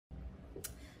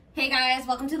Hey guys,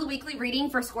 welcome to the weekly reading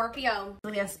for Scorpio.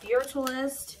 We have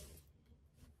spiritualist,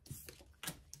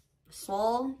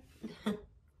 soul,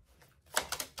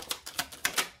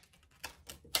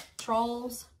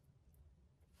 trolls,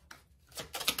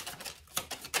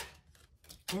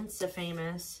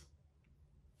 Insta-famous,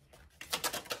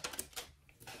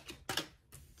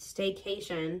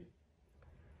 staycation.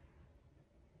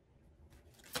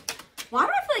 Why do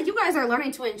I feel like you guys are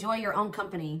learning to enjoy your own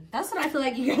company? That's what I feel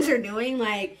like you guys are doing.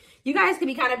 Like, you guys could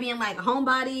be kind of being like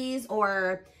homebodies,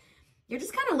 or you're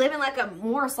just kind of living like a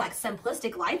more like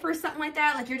simplistic life or something like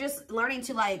that. Like, you're just learning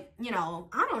to, like, you know,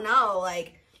 I don't know,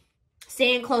 like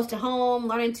staying close to home,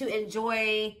 learning to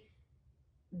enjoy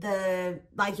the,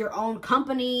 like, your own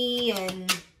company.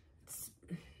 And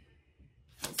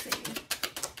let's see.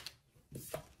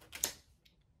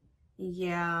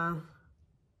 Yeah.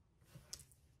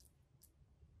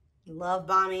 Love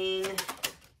bombing,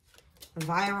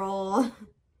 viral.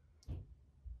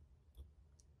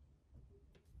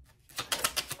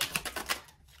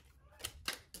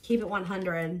 Keep it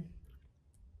 100.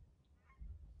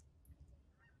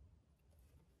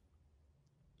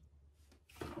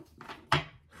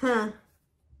 Huh.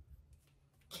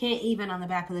 Can't even on the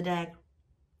back of the deck.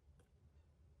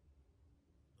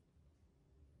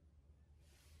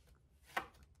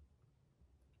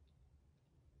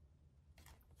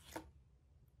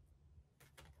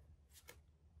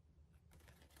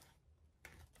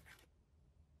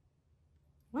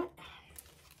 What?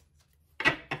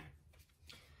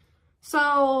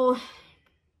 So,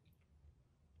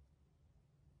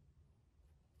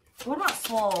 what about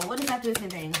soul? What does that do with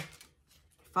anything?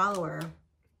 Follower.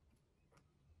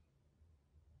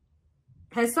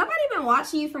 Has somebody been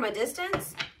watching you from a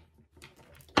distance?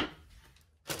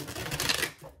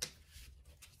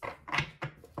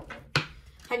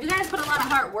 Have you guys put a lot of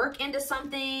hard work into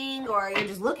something, or you're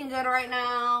just looking good right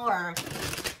now, or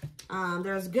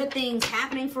there's good things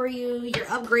happening for you, you're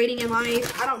upgrading in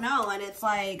life, I don't know, and it's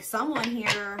like someone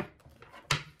here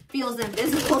feels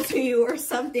invisible to you or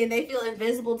something. They feel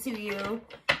invisible to you.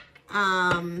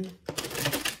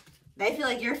 They feel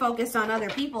like you're focused on other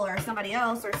people or somebody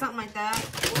else or something like that.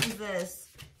 What is this?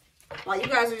 While you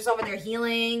guys are just over there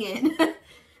healing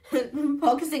and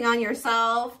focusing on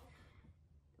yourself.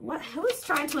 Who is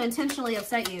trying to intentionally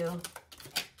upset you?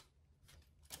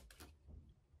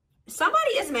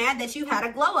 Somebody is mad that you had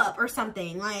a glow up or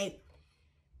something. Like,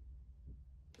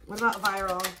 what about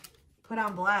viral? Put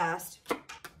on blast.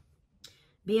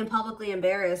 Being publicly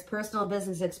embarrassed. Personal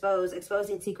business exposed.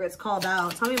 Exposing secrets called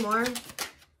out. Tell me more.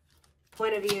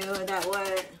 Point of view. That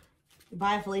what?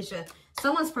 Bye, Felicia.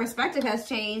 Someone's perspective has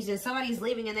changed and somebody's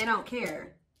leaving and they don't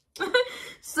care.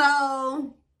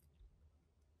 So,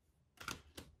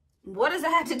 what does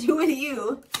that have to do with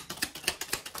you?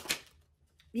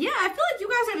 Yeah, I feel like you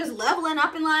guys are just leveling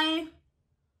up in life.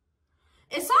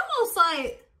 It's almost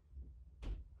like,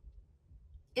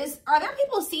 are there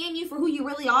people seeing you for who you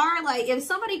really are? Like, if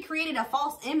somebody created a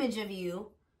false image of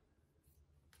you,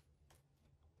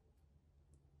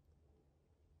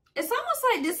 it's almost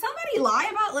like, did somebody lie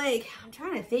about, like, I'm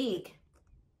trying to think.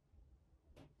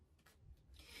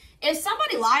 If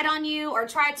somebody lied on you or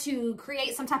tried to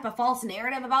create some type of false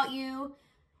narrative about you,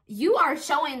 you are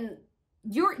showing,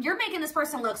 you're making this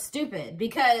person look stupid,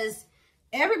 because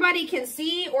everybody can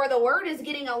see, or the word is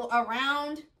getting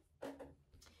around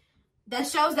that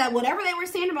shows that whatever they were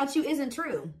saying about you isn't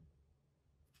true.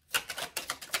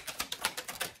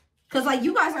 Because, like,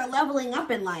 you guys are leveling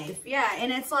up in life. Yeah,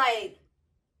 and it's like,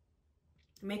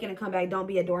 making a comeback. Don't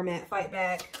be a doormat. Fight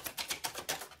back.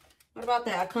 What about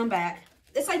that? A comeback.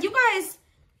 It's like you guys,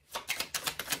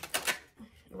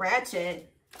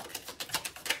 ratchet,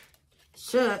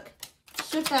 shook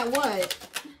that what?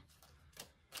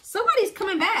 Somebody's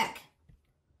coming back.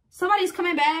 Somebody's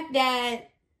coming back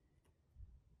that,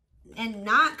 and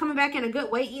not coming back in a good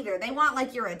way either. They want,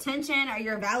 like, your attention or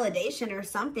your validation or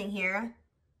something here.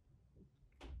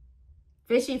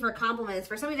 Fishing for compliments.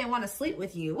 For somebody, they want to sleep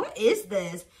with you. What is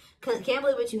this? Can't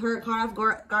believe what you heard. Caught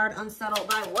off guard, unsettled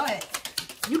by what?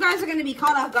 You guys are going to be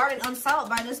caught off guard and unsettled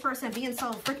by this person being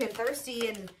so freaking thirsty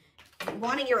and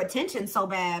wanting your attention so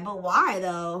bad. But why,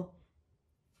 though?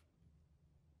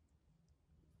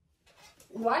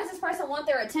 Why does this person want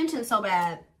their attention so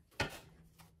bad?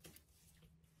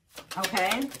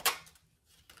 Okay.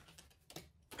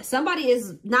 Somebody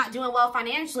is not doing well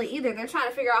financially either. They're trying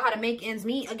to figure out how to make ends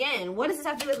meet again. What does this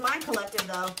have to do with my collective,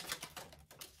 though?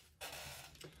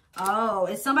 Oh,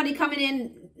 is somebody coming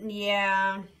in?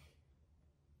 Yeah.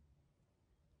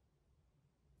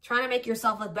 Trying to make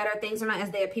yourself look better. Things are not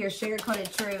as they appear.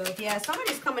 Sugar-coated truth. Yeah,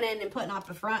 somebody's coming in and putting off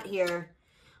the front here.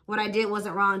 What I did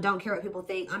wasn't wrong. Don't care what people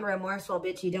think. I'm remorseful,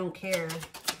 bitch. You don't care.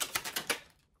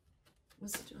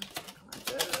 What's it doing?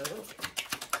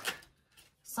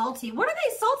 Salty. What are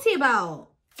they salty about?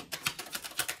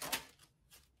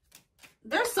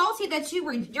 They're salty that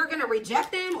you're going to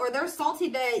reject them, or they're salty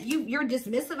that you're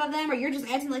dismissive of them, or you're just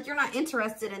acting like you're not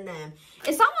interested in them.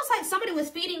 It's almost like somebody was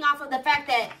feeding off of the fact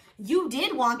that you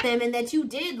did want them and that you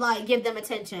did, like, give them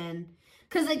attention.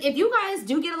 Because, like, if you guys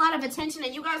do get a lot of attention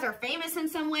and you guys are famous in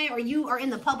some way, or you are in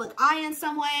the public eye in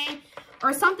some way,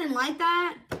 or something like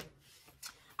that,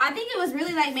 I think it was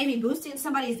really, like, maybe boosting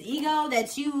somebody's ego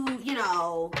that you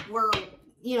know, were,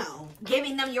 you know,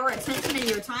 giving them your attention and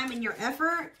your time and your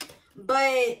effort.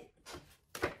 But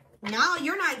now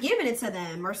you're not giving it to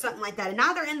them or something like that. And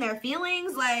now they're in their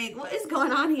feelings. Like, what is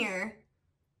going on here?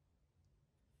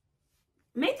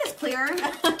 Make this clearer.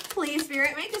 Please,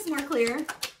 Spirit. Make this more clear.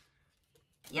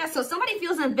 Yeah, so somebody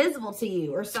feels invisible to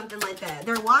you or something like that.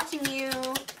 They're watching you.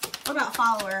 What about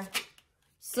follower?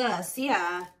 Sus,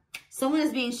 yeah. Someone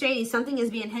is being shady. Something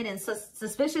is being hidden.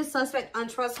 Suspicious, suspect,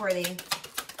 untrustworthy.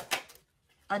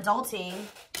 Adulting.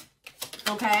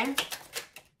 Okay.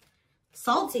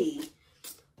 Salty.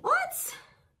 What?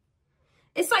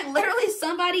 It's like literally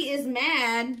somebody is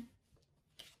mad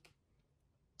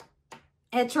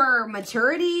at your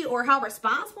maturity or how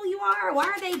responsible you are. Why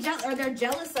are they jealous? Or they're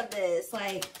jealous of this?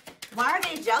 Like, why are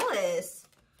they jealous?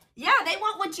 Yeah, they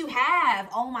want what you have.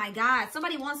 Oh my God.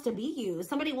 Somebody wants to be you.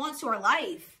 Somebody wants your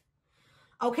life.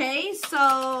 Okay,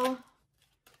 so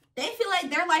they feel like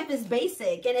their life is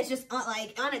basic and it's just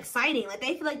like unexciting. Like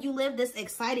they feel like you live this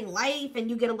exciting life and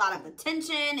you get a lot of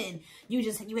attention and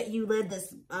you live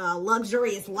this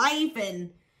luxurious life. And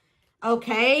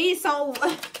okay, so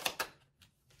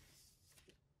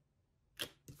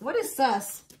what is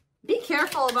sus? Be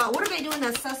careful about what are they doing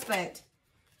that's suspect.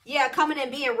 Yeah, coming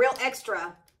and being real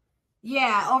extra.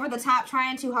 Yeah, over the top,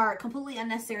 trying too hard, completely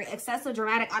unnecessary, excessive,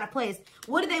 dramatic, out of place.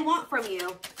 What do they want from you?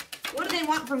 What do they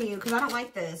want from you? Because I don't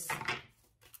like this.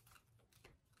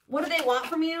 What do they want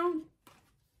from you?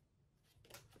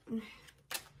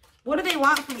 What do they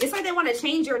want from you? It's like they want to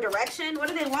change your direction. What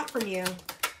do they want from you?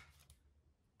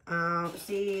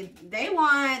 See, they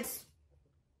want...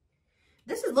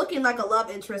 This is looking like a love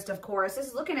interest, of course. This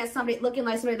is looking like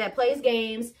somebody that plays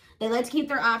games. They like to keep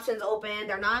their options open.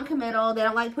 They're non-committal. They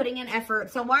don't like putting in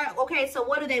effort. So why? Okay, so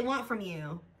what do they want from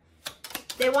you?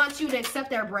 They want you to accept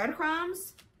their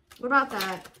breadcrumbs? What about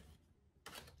that?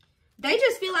 They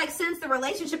just feel like since the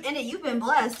relationship ended, you've been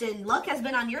blessed and luck has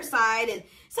been on your side. And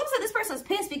someone said this person's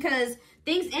pissed because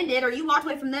things ended or you walked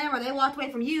away from them or they walked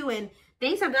away from you and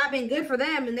things have not been good for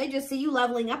them and they just see you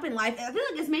leveling up in life. I feel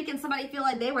like it's making somebody feel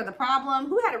like they were the problem.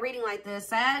 Who had a reading like this?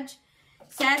 Sag?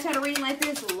 Sag had a reading like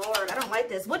this? Lord, I don't like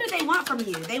this. What do they want from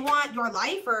you? They want your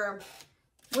life or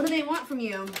what do they want from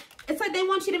you? It's like they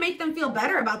want you to make them feel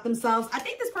better about themselves. I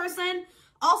think this person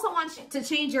also wants you to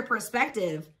change your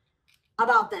perspective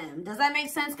about them. Does that make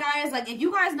sense, guys? Like if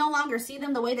you guys no longer see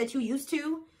them the way that you used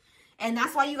to, and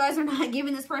that's why you guys are not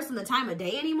giving this person the time of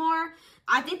day anymore,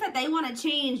 I think that they want to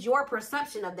change your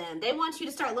perception of them. They want you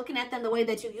to start looking at them the way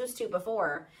that you used to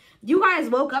before. You guys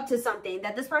woke up to something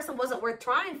that this person wasn't worth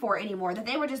trying for anymore, that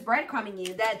they were just breadcrumbing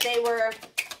you, that they were,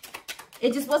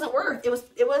 it just wasn't worth,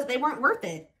 they weren't worth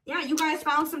it. Yeah, you guys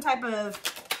found some type of,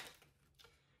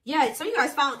 yeah, so you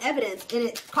guys found evidence and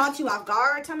it caught you off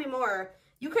guard. Tell me more.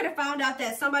 You could have found out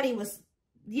that somebody was,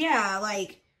 yeah,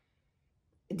 like,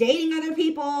 dating other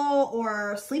people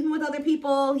or sleeping with other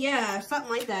people. Yeah, something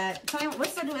like that. Tell me,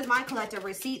 what's to do with my collective?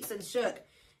 Receipts and shook.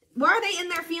 Where are they in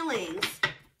their feelings?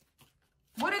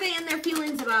 What are they in their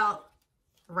feelings about?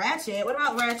 Ratchet. What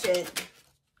about Ratchet?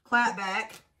 Clap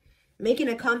back. Making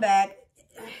a comeback.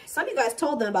 Some of you guys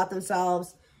told them about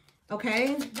themselves.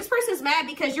 Okay? This person's mad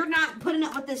because you're not putting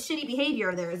up with this shitty behavior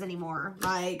of theirs anymore.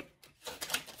 Like,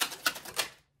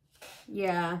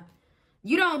 yeah.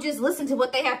 You don't just listen to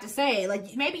what they have to say.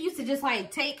 Like, maybe you used to just,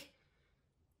 like, take...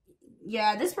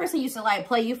 Yeah, this person used to, like,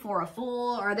 play you for a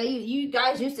fool. Or you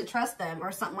guys used to trust them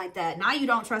or something like that. Now you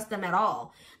don't trust them at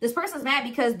all. This person's mad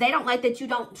because they don't like that you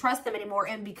don't trust them anymore.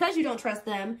 And because you don't trust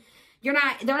them, they're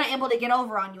not able to get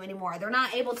over on you anymore. They're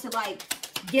not able to, like,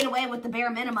 get away with the bare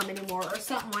minimum anymore or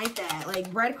something like that. Like,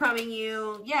 breadcrumbing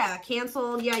you. Yeah,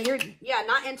 canceled. Yeah,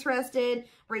 not interested.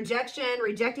 Rejection,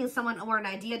 rejecting someone or an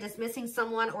idea, dismissing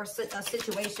someone or a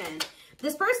situation.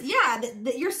 This person, yeah,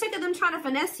 you're sick of them trying to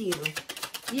finesse you.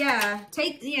 Yeah,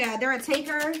 they're a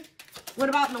taker. What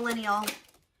about millennial?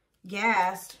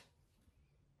 Gassed.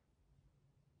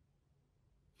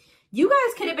 You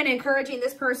guys could have been encouraging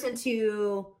this person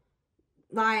to,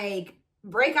 like,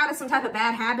 break out of some type of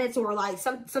bad habits or like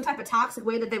some type of toxic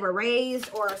way that they were raised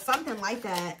or something like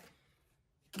that.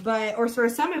 But, or for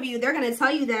some of you, they're going to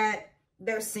tell you that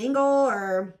they're single,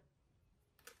 or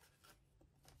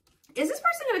is this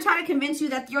person going to try to convince you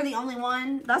that you're the only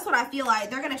one? That's what I feel like.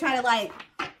 They're going to try to like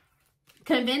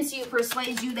convince you,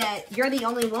 persuade you that you're the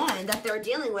only one that they're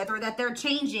dealing with, or that they're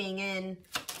changing and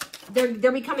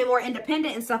they're becoming more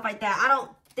independent and stuff like that. I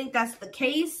don't think that's the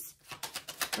case.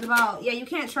 What about, yeah, you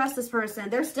can't trust this person.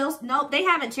 They're still, nope, they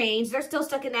haven't changed. They're still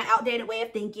stuck in that outdated way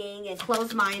of thinking and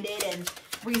closed-minded and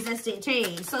resisting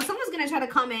change. So someone's going to try to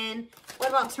come in. What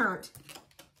about turned?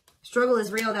 Struggle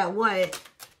is real, that what?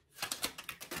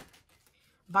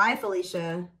 Bye,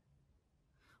 Felicia.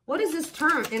 What is this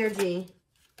turn energy?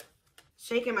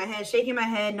 Shaking my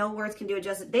head. No words can do it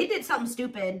justice. They did something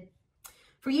stupid.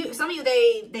 For you, some of you,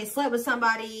 they slept with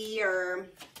somebody, or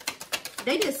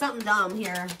they did something dumb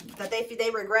here that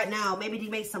they regret now. Maybe to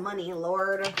make some money,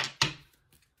 Lord.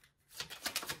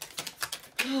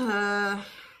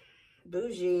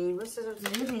 Bougie. What's the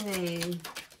bougie name?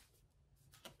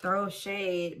 Throw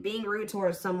shade. Being rude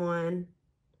towards someone.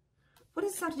 What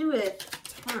does this have to do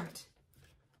with turned?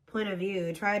 Point of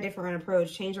view. Try a different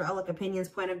approach. Change your outlook, opinions,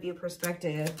 point of view,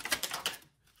 perspective.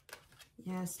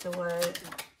 Yes to what?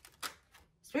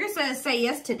 Spirit says say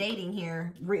yes to dating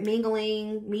here.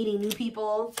 Mingling, meeting new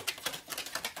people.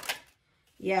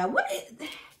 Yeah, what is...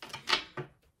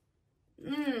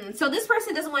 So this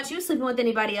person doesn't want you sleeping with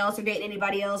anybody else or dating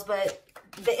anybody else, but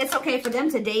it's okay for them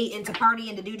to date and to party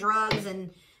and to do drugs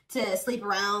and to sleep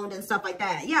around and stuff like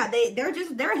that. Yeah,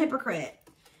 they're a hypocrite.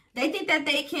 They think that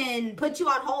they can put you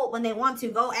on hold when they want to,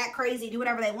 go act crazy, do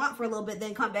whatever they want for a little bit,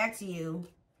 then come back to you.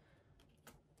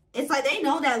 It's like they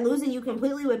know that losing you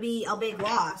completely would be a big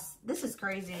loss. This is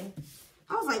crazy.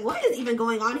 I was like, what is even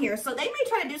going on here? So they may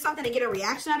try to do something to get a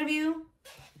reaction out of you.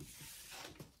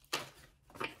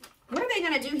 What are they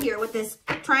going to do here with this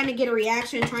trying to get a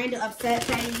reaction, trying to upset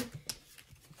thing?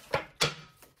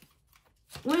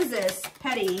 What is this?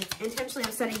 Petty. Intentionally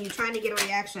upsetting you, trying to get a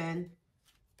reaction.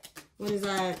 What is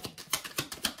that?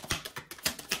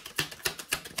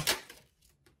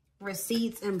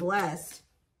 Receipts and blessed.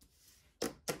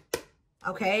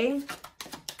 Okay.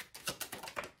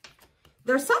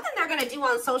 There's something they're going to do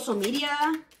on social media.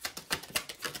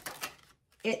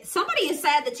 Somebody is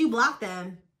sad that you blocked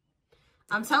them.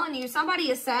 I'm telling you, somebody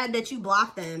is sad that you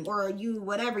blocked them, or you,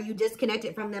 whatever, you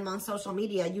disconnected from them on social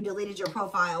media. You deleted your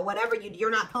profile, whatever, you're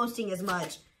not posting as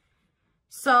much.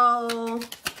 So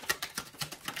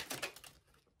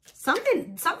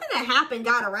something that happened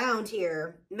got around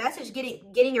here. Message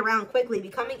getting around quickly,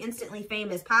 becoming instantly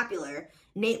famous, popular,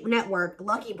 network,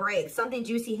 lucky break, something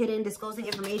juicy, hidden, disclosing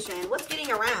information. What's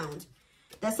getting around?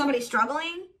 That somebody's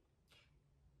struggling?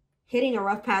 Hitting a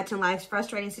rough patch in life's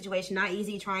frustrating situation, not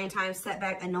easy, trying times,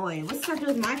 setback, annoying. What's this have to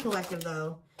do with my collective,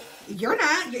 though? You're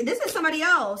not. This is somebody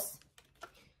else.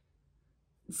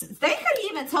 They could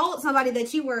even told somebody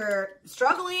that you were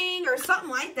struggling or something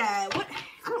like that. What?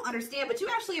 I don't understand, but you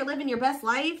actually are living your best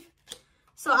life.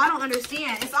 So I don't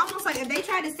understand. It's almost like if they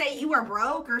tried to say you were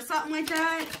broke or something like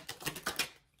that.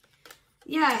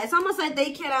 Yeah, it's almost like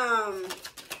they could,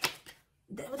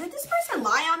 did this person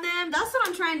lie on them? That's what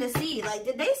I'm trying to see. Like,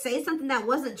 did they say something that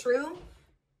wasn't true?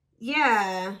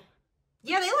 Yeah.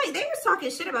 Yeah, they were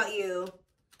talking shit about you.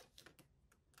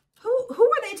 Who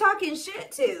were they talking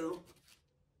shit to?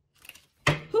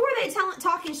 Who were they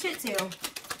talking shit to?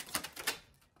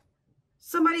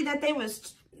 Somebody that they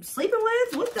was sleeping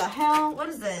with? What the hell? What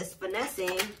is this?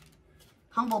 Finessing.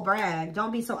 Humble brag.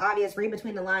 Don't be so obvious. Read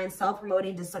between the lines.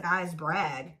 Self-promoting, disguised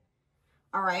brag.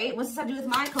 All right. What's this have to do with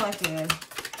my collective?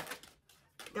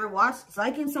 They're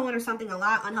liking someone or something a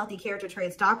lot. Unhealthy character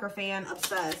trait. Stalker fan.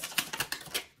 Obsessed.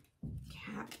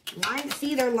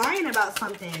 See, they're lying about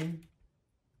something.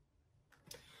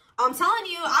 I'm telling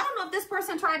you, I don't know if this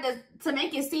person tried to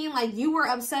make it seem like you were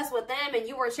obsessed with them and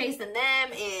you were chasing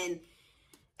them, and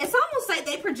it's almost like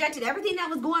they projected everything that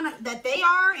was going on, that they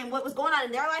are and what was going on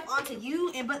in their life onto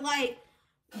you. But like,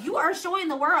 you are showing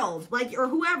the world, like, or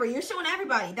whoever, you're showing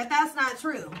everybody that that's not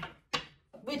true.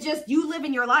 But just you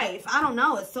living your life. I don't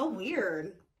know. It's so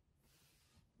weird.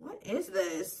 What is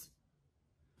this?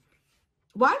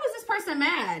 Why was this person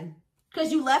mad?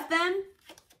 Because you left them?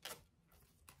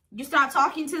 You stopped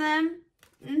talking to them?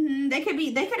 They could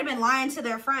have been lying to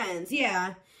their friends.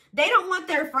 Yeah. They don't want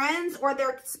their friends or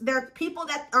their people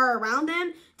that are around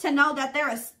them to know that they're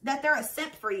a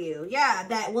simp for you. Yeah,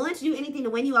 that willing to do anything to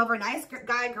win you over. Nice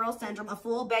guy girl syndrome, a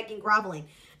fool, begging, groveling.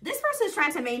 This person is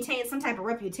trying to maintain some type of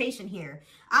reputation here.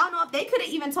 I don't know if they could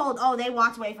have even told, oh, they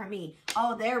walked away from me.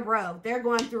 Oh, they're broke. They're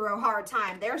going through a hard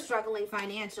time. They're struggling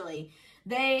financially.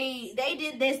 They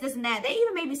did this and that. They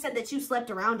even maybe said that you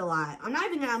slept around a lot. I'm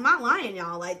not lying,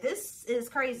 y'all. Like, this is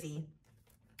crazy.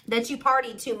 That you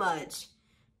partied too much.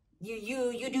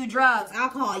 You do drugs,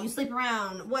 alcohol, you sleep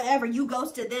around, whatever. You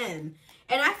ghosted them.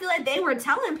 And I feel like they were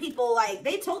telling people, like,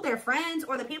 they told their friends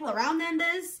or the people around them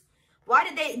this. Why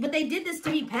did they, but they did this to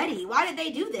be petty. Why did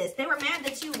they do this? They were mad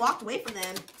that you walked away from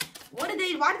them. Why did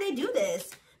they do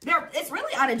this? It's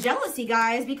really out of jealousy,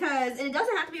 guys, because it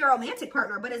doesn't have to be a romantic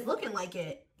partner, but it's looking like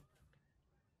it.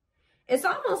 It's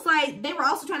almost like they were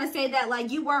also trying to say that,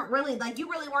 like, you really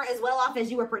weren't as well off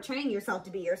as you were portraying yourself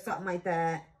to be or something like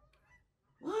that.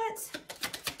 What?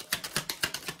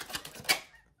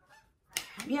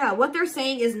 Yeah, what they're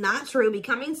saying is not true.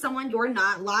 Becoming someone you're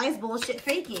not. Lies, bullshit,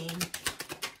 faking.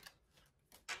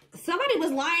 Somebody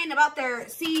was lying about their,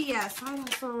 sipping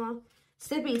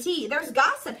tea. There's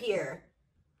gossip here.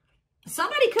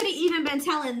 Somebody could have even been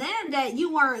telling them that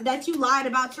you lied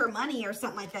about your money or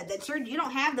something like that. That you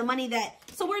don't have the money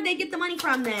so where'd they get the money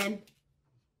from then?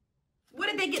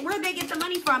 Where'd they get the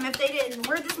money from if they didn't?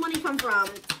 Where'd this money come from?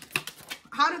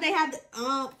 How do they have,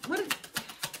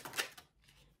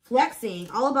 flexing,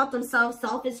 all about themselves,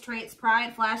 selfish traits,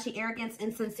 pride, flashy, arrogance,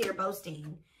 insincere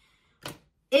boasting.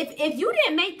 If you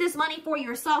didn't make this money for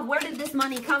yourself, where did this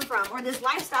money come from? Or this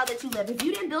lifestyle that you live? If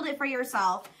you didn't build it for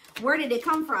yourself, where did it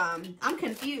come from? I'm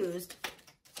confused.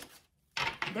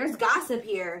 There's gossip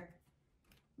here.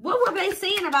 What were they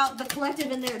saying about the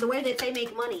collective and the way that they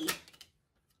make money?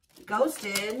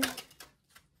 Ghosted.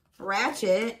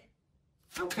 Ratchet.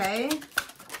 Okay.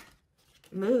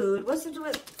 Mood. What's it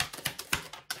with?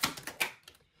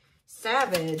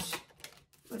 Savage.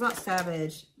 What about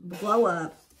savage? Blow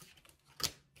up.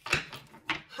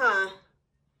 Huh.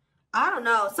 I don't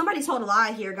know. Somebody told a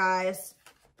lie here, guys.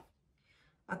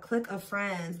 A clique of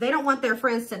friends. They don't want their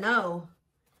friends to know.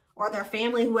 Or their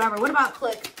family, whoever. What about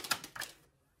clique?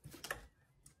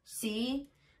 See?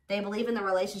 They believe in the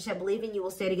relationship. Believing you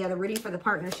will stay together. Rooting for the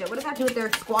partnership. What does that do with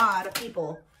their squad of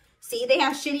people? See? They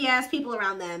have shitty ass people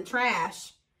around them.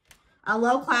 Trash. A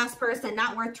low-class person.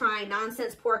 Not worth trying.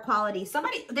 Nonsense. Poor quality.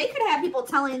 They could have people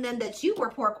telling them that you were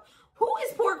poor. Who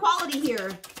is poor quality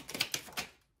here?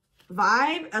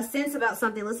 Vibe, a sense about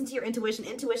something. Listen to your intuition.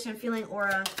 Intuition, feeling,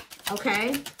 aura.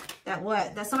 Okay. That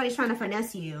somebody's trying to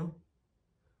finesse you.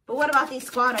 But what about these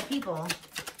squad of people?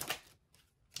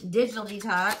 Digital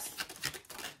detox.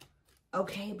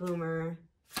 Okay, boomer.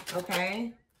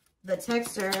 Okay. The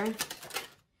texter.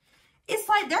 It's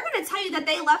like they're going to tell you that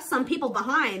they left some people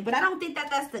behind, but I don't think that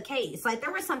that's the case. Like,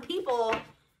 there were some people.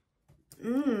 I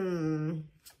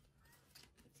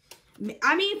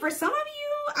mean, for some of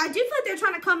you, I do feel like they're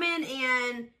trying to come in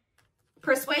and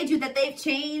persuade you that they've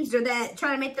changed or that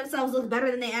trying to make themselves look better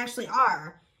than they actually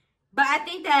are. But I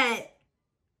think that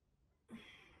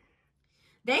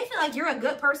they feel like you're a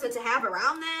good person to have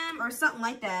around them or something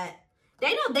like that.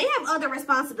 They know they have other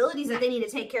responsibilities that they need to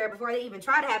take care of before they even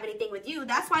try to have anything with you.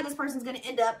 That's why this person's going to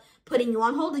end up putting you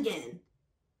on hold again.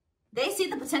 They see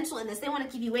the potential in this. They want to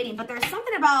keep you waiting. But there's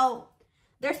something about,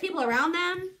 there's people around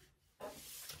them.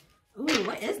 Ooh,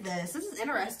 what is this? This is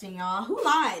interesting, y'all. Who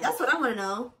lied? That's what I want to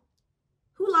know.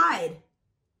 Who lied?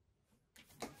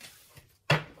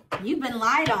 You've been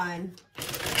lied on.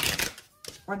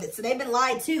 Or so they've been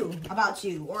lied to about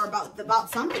you or about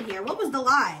something here. What was the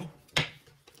lie?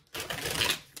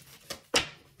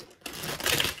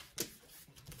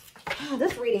 Oh,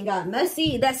 this reading got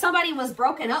messy. That somebody was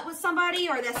broken up with somebody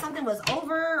or that something was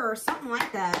over or something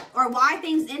like that. Or why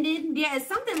things ended. Yeah, it's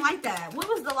something like that. What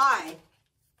was the lie?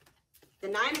 The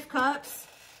Nine of Cups.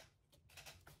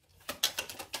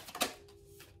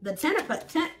 The Ten of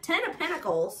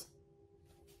Pentacles.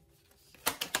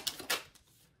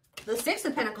 The Six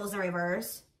of Pentacles in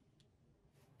reverse.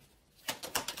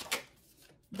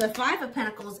 The Five of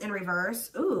Pentacles in reverse.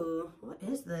 Ooh, what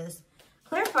is this?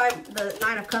 Clarify the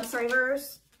Nine of Cups in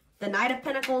reverse. The Knight of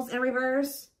Pentacles in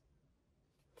reverse.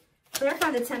 Clarify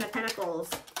the Ten of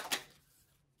Pentacles.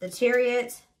 The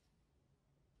Chariot.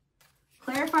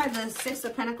 Clarify the Six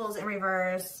of Pentacles in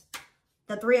reverse.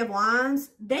 The Three of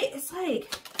Wands. It's like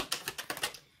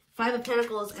Five of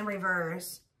Pentacles in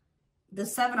reverse. The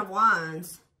Seven of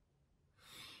Wands.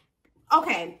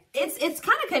 Okay, it's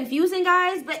kind of confusing,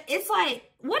 guys, but it's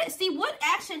like, what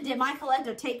action did my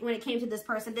collective take when it came to this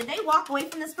person? Did they walk away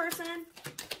from this person?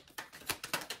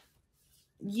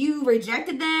 You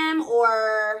rejected them,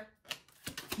 or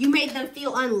you made them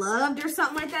feel unloved or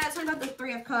something like that? Something about the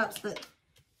Three of Cups, but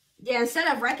yeah, instead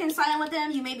of reconciling with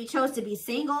them, you maybe chose to be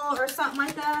single or something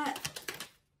like that.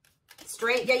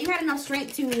 Strength, yeah, you had enough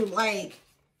strength to, like,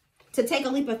 to take a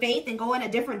leap of faith and go in a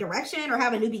different direction or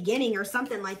have a new beginning or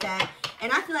something like that.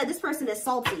 And I feel like this person is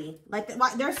salty. Like,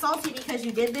 they're salty because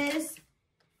you did this.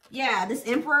 Yeah, this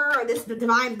emperor or this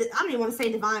divine, I don't even want to say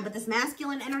divine, but this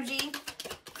masculine energy.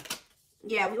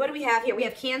 Yeah, what do we have here? We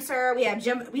have Cancer, we have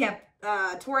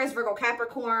Taurus, Virgo,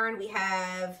 Capricorn, we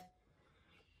have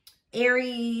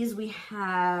Aries, we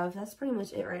have, that's pretty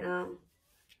much it right now.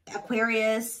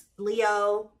 Aquarius,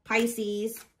 Leo,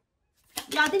 Pisces.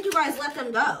 Yeah, I think you guys let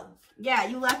them go. Yeah,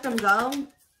 you let them go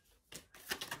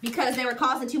because they were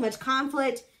causing too much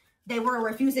conflict. They were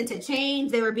refusing to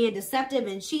change. They were being deceptive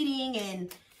and cheating,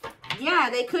 and yeah,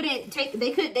 they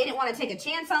didn't want to take a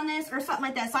chance on this or something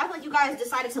like that. So I feel like you guys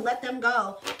decided to let them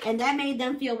go, and that made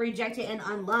them feel rejected and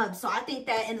unloved. So I think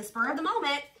that in the spur of the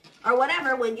moment or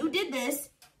whatever, when you did this,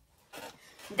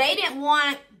 they didn't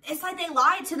want, it's like they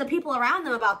lied to the people around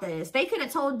them about this. They could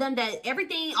have told them that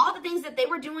everything, all the things that they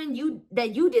were doing,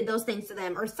 that you did those things to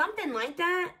them or something like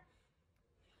that.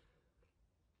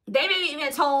 They maybe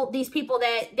even told these people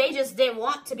that they just didn't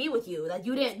want to be with you. That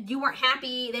you weren't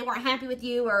happy, they weren't happy with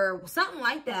you or something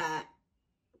like that.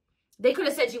 They could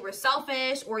have said you were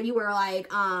selfish or you were like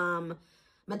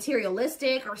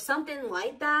materialistic or something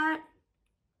like that.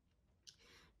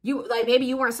 Maybe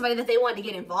you weren't somebody that they wanted to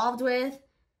get involved with.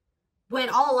 When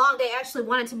all along they actually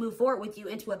wanted to move forward with you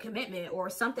into a commitment or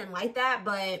something like that,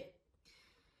 but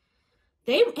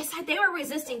it's like they were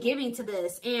resisting giving to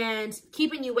this and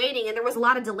keeping you waiting, and there was a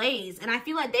lot of delays. And I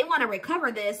feel like they want to recover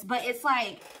this, but it's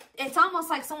like, it's almost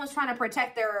like someone's trying to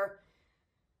protect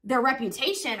their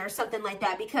reputation or something like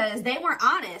that because they weren't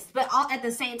honest. But at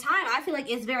the same time, I feel like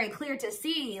it's very clear to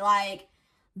see like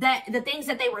that the things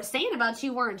that they were saying about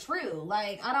you weren't true.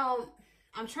 Like,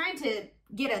 I'm trying to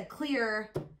get a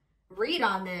clear read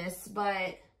on this,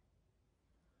 but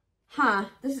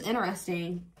this is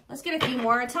interesting. Let's get a few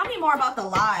more. Tell me more about the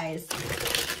lies.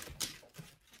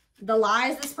 The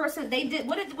lies this person, they did,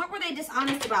 what were they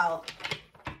dishonest about?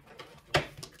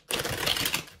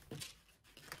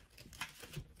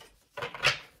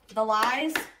 The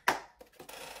lies.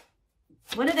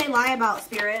 What did they lie about,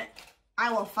 Spirit?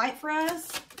 I will fight for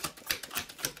us.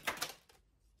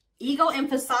 Ego and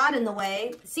facade in the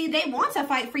way. See, they want to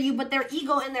fight for you, but their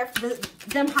ego and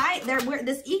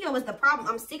this ego is the problem.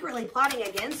 I'm secretly plotting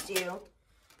against you.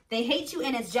 They hate you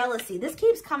and it's jealousy. This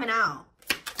keeps coming out.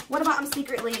 What about I'm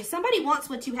secretly? Somebody wants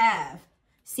what you have.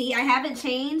 See, I haven't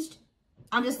changed.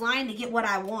 I'm just lying to get what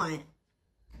I want.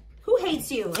 Who hates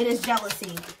you and it's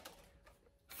jealousy?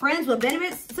 Friends with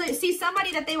benefits. So, see,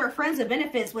 somebody that they were friends with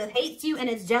benefits with hates you and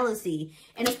it's jealousy.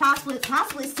 And it's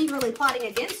possibly secretly plotting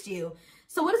against you.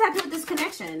 So what does that do with this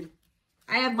connection?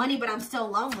 I have money, but I'm still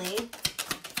lonely.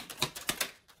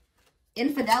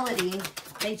 Infidelity.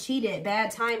 They cheated.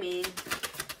 Bad timing.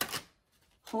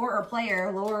 Whore or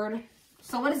player, Lord.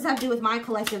 So what does that do with my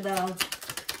collective, though?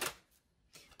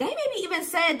 They maybe even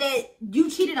said that you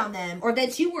cheated on them or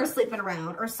that you were sleeping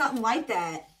around or something like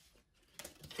that.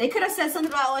 They could have said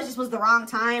something about, oh, it just was the wrong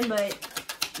time, but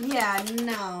yeah,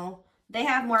 no. They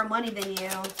have more money than you.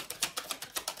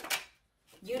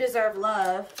 You deserve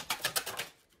love.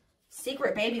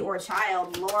 Secret baby or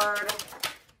child, Lord.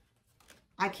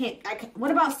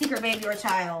 What about secret baby or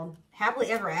child?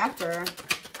 Happily ever after.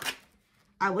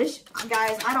 I wish,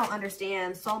 guys, I don't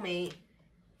understand. Soulmate.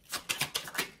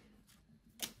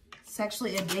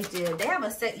 Sexually addicted. They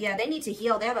have they need to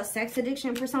heal. They have a sex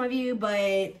addiction for some of you,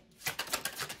 but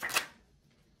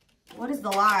what is the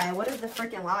lie? What is the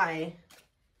freaking lie?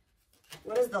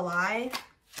 What is the lie?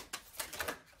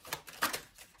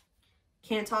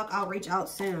 Can't talk, I'll reach out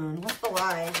soon. What's the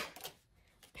lie?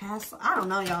 Past, I don't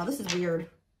know, y'all. This is weird.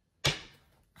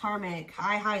 Karmic,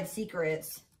 I hide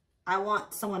secrets. I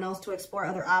want someone else to explore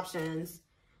other options.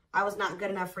 I was not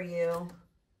good enough for you.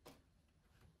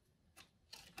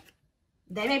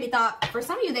 They maybe thought, for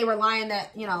some of you, they were lying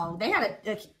that, you know, they had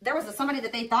there was somebody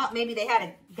that they thought maybe they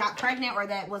got pregnant or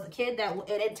that was a kid that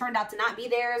it turned out to not be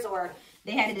theirs, or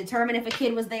they had to determine if a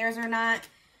kid was theirs or not.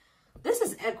 This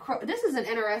is an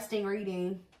interesting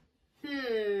reading.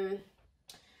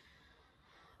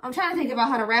 I'm trying to think about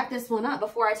how to wrap this one up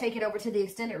before I take it over to the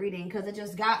extended reading, because it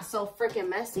just got so freaking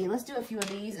messy. Let's do a few of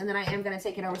these, and then I am going to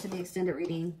take it over to the extended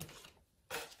reading.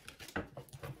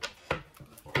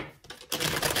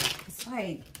 It's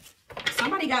like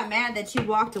somebody got mad that you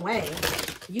walked away.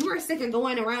 You were sick of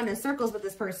going around in circles with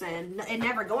this person and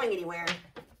never going anywhere.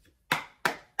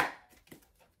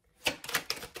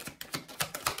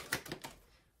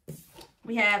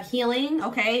 We have healing,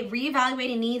 okay,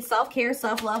 reevaluating needs, self-care,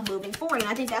 self-love, moving forward. And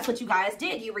I think that's what you guys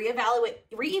did. You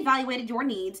reevaluated your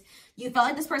needs. You felt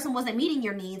like this person wasn't meeting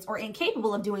your needs or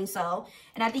incapable of doing so.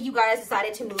 And I think you guys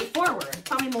decided to move forward.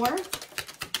 Tell me more.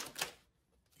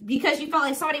 Because you felt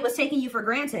like somebody was taking you for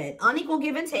granted. Unequal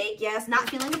give and take, yes, not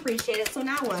feeling appreciated. So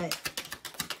now what?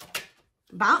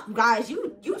 Guys,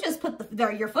 you just put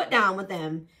your foot down with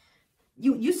them.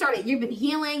 You've been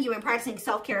healing, you've been practicing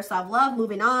self-care, self-love,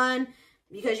 moving on.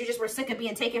 Because you just were sick of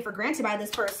being taken for granted by this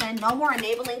person. No more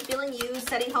enabling, feeling used,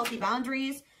 setting healthy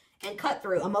boundaries, and cut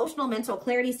through. Emotional, mental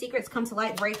clarity, secrets come to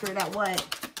light, breakthrough. That what?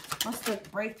 What's the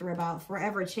breakthrough about?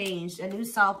 Forever changed. A new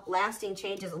self, lasting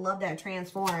changes, a love that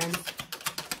transforms.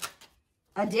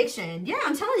 Addiction. Yeah,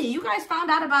 I'm telling you, you guys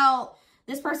found out about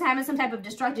this person having some type of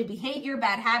destructive behavior,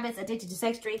 bad habits, addicted to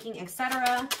sex, drinking,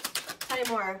 etc. Tell me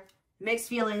more. Mixed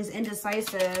feelings,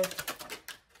 indecisive.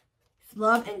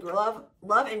 Love and grow.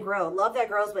 Love that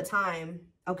grows with time.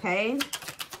 Okay.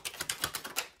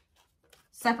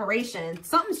 Separation.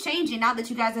 Something's changing now that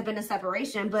you guys have been in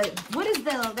separation. But what is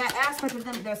that aspect of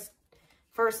them? There's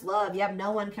first love. Yep.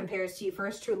 No one compares to you.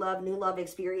 First true love. New love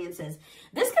experiences.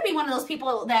 This could be one of those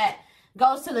people that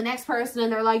goes to the next person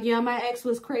and they're like, yeah, my ex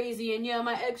was crazy. And yeah,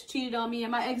 my ex cheated on me.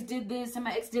 And my ex did this. And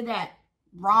my ex did that.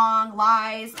 Wrong.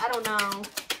 Lies. I don't know.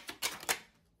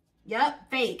 Yep.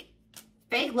 Fake.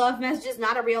 Fake love messages,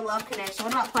 not a real love connection.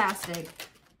 What about plastic?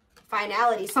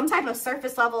 Finality. Some type of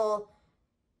surface level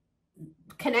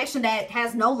connection that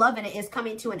has no love in it is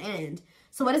coming to an end.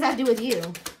 So what does that do with you?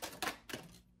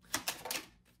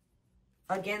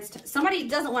 Against somebody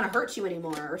doesn't want to hurt you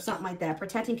anymore or something like that.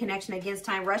 Protecting connection against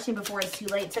time. Rushing before it's too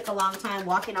late. Took a long time.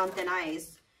 Walking on thin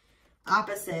ice.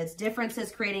 Opposites.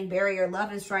 Differences creating barrier.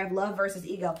 Love and strife. Love versus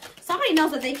ego. Somebody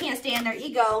knows that they can't stay in their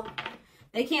ego.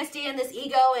 They can't stay in this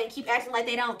ego and keep acting like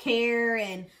they don't care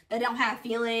and they don't have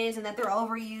feelings and that they're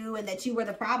over you and that you were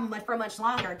the problem for much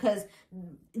longer. Because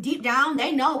deep down,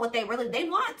 they know what they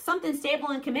want something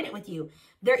stable and committed with you.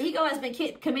 Their ego has been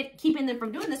keeping them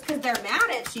from doing this because they're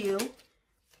mad at you.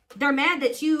 They're mad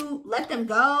that you let them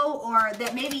go, or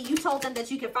that maybe you told them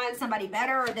that you could find somebody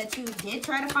better, or that you did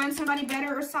try to find somebody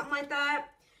better or something like that.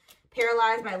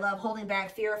 Paralyzed by love, holding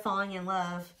back, fear of falling in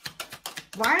love.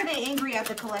 Why are they angry at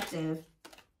the collective?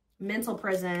 Mental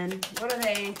prison. What are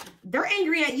they? They're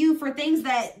angry at you for things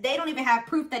that they don't even have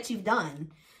proof that you've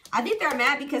done. I think they're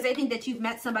mad because they think that you've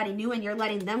met somebody new and you're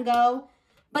letting them go.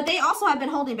 But they also have been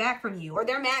holding back from you. Or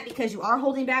they're mad because you are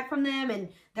holding back from them and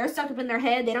they're stuck up in their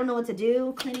head. They don't know what to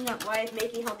do. Cleaning up life,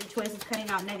 making healthy choices, cutting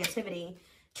out negativity.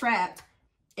 Trapped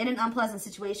in an unpleasant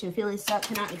situation, feeling stuck,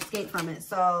 cannot escape from it.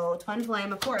 So twin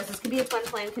flame, of course. This could be a twin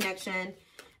flame connection.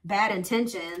 Bad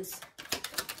intentions.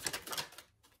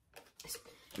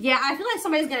 Yeah, I feel like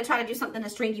somebody's going to try to do something to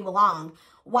string you along.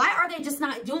 Why are they just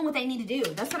not doing what they need to do?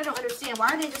 That's what I don't understand. Why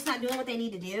are they just not doing what they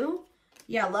need to do?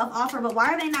 Yeah, love offer, but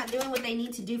why are they not doing what they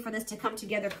need to do for this to come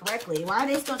together correctly? Why are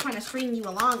they still trying to string you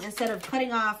along instead of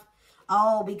cutting off?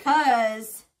 Oh,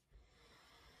 because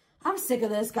I'm sick of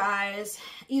this, guys.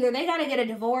 Either they got to get a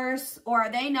divorce or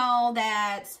they know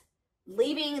that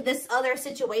leaving this other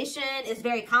situation is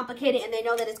very complicated and they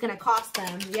know that it's going to cost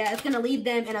them. Yeah, it's going to leave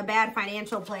them in a bad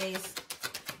financial place.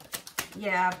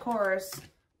 Yeah, of course.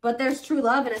 But there's true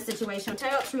love in a situation. I'll tell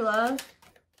you about true love.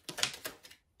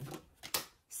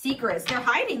 Secrets. They're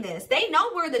hiding this. They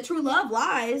know where the true love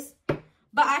lies.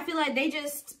 But I feel like they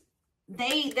just,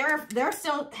 they're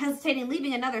still hesitating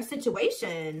leaving another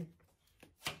situation.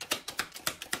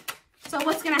 So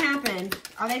what's going to happen?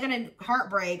 Are they going to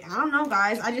heartbreak? I don't know,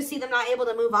 guys. I just see them not able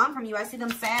to move on from you. I see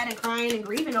them sad and crying and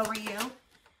grieving over you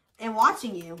and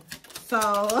watching you.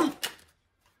 So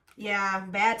yeah,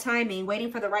 bad timing,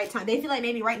 waiting for the right time. They feel like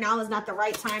maybe right now is not the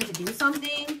right time to do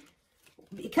something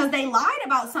because they lied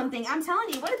about something. I'm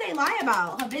telling you, what did they lie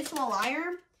about? Habitual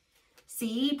liar.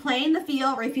 See, playing the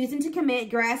field, refusing to commit,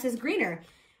 grass is greener.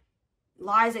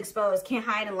 Lies exposed, can't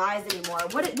hide in lies anymore.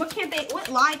 What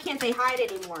lie can't they hide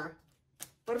anymore?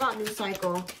 What about new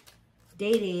cycle?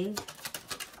 Dating.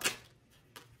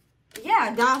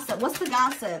 Yeah, gossip. What's the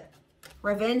gossip?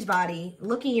 Revenge body,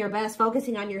 looking your best,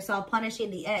 focusing on yourself,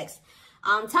 punishing the ex.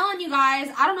 I'm telling you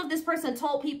guys, I don't know if this person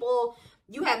told people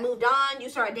you had moved on, you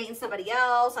started dating somebody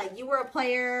else, like you were a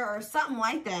player or something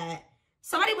like that.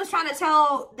 Somebody was trying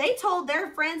to they told their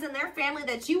friends and their family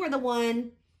that you were the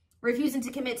one refusing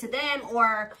to commit to them,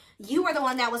 or you were the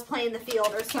one that was playing the field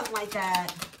or something like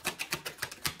that.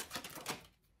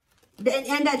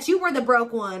 And that you were the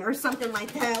broke one or something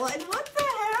like that. Like, what the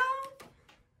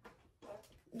hell?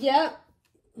 Yep.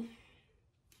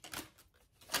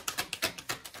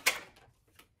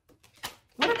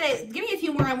 What did they, give me a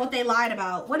few more on what they lied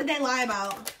about. What did they lie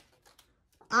about?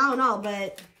 I don't know,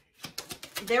 but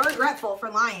they're regretful for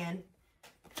lying.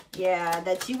 Yeah,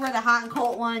 that you were the hot and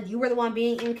cold one. You were the one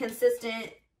being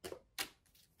inconsistent.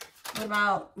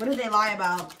 What did they lie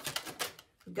about?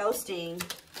 Ghosting.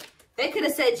 They could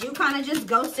have said you kind of just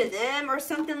ghosted them or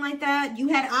something like that. You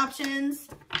had options.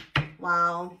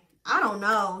 Wow. I don't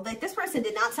know. Like, this person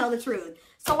did not tell the truth.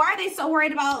 So why are they so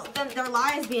worried about their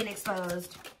lies being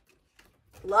exposed?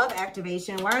 Love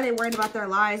activation. Why are they worried about their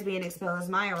lies being exposed?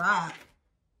 Maya Rock.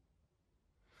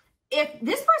 If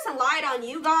this person lied on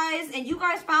you guys and you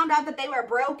guys found out that they were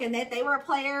broke and that they were a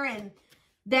player and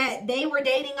that they were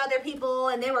dating other people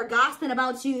and they were gossiping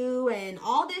about you and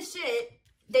all this shit,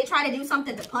 they try to do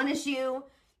something to punish you.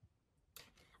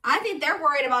 I think they're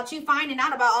worried about you finding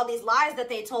out about all these lies that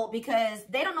they told because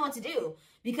they don't know what to do.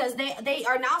 Because they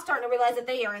are now starting to realize that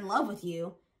they are in love with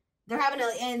you. They're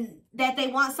and that they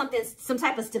want some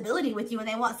type of stability with you and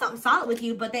they want something solid with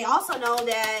you. But they also know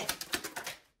that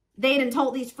they done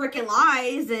told these freaking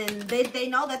lies and they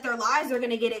know that their lies are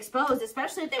going to get exposed.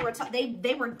 Especially if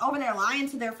they were over there lying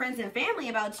to their friends and family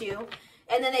about you.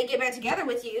 And then they get back together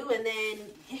with you, and then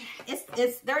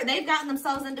they've gotten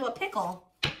themselves into a pickle,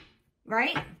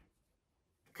 right?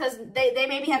 Because they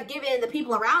maybe have given the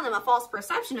people around them a false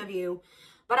perception of you.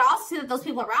 But I also see that those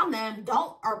people around them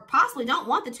possibly don't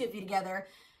want the two of you together.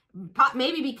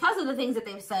 Maybe because of the things that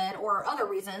they've said or other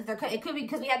reasons. It could be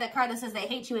because we have that card that says they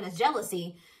hate you and it's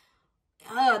jealousy.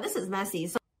 This is messy.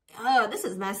 So,